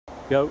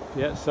go.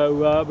 Yeah,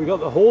 so we got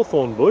the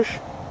hawthorn bush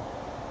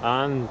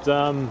and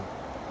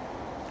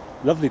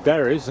lovely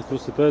berries. Of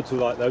course the birds will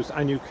like those,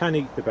 and you can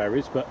eat the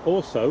berries, but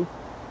also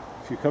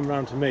if you come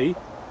round to me,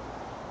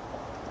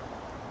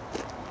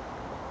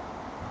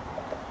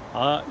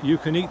 you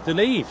can eat the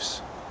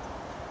leaves,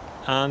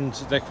 and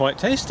they're quite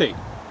tasty.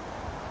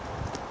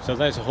 So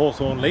there's a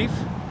hawthorn leaf,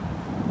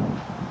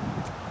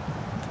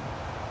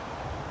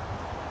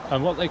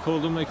 and what they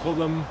call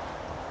them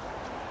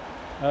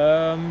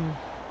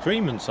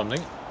cream and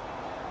something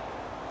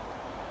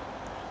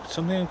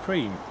and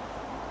cream.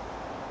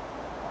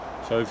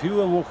 So if you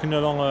were walking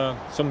along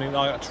something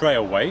like a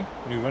trailway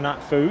and you run out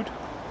of food,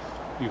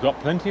 you've got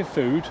plenty of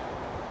food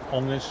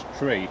on this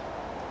tree.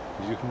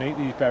 You can eat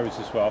these berries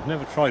as well. I've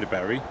never tried a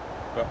berry,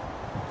 but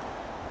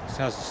it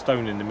has a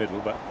stone in the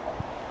middle. But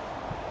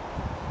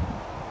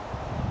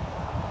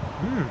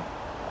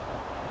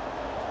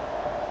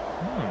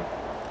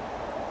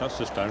that's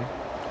the stone.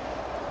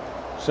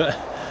 So,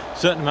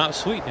 certain amount of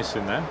sweetness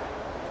in there.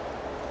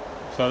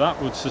 So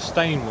that would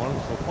sustain one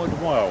for quite a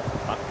while,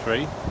 that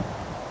tree.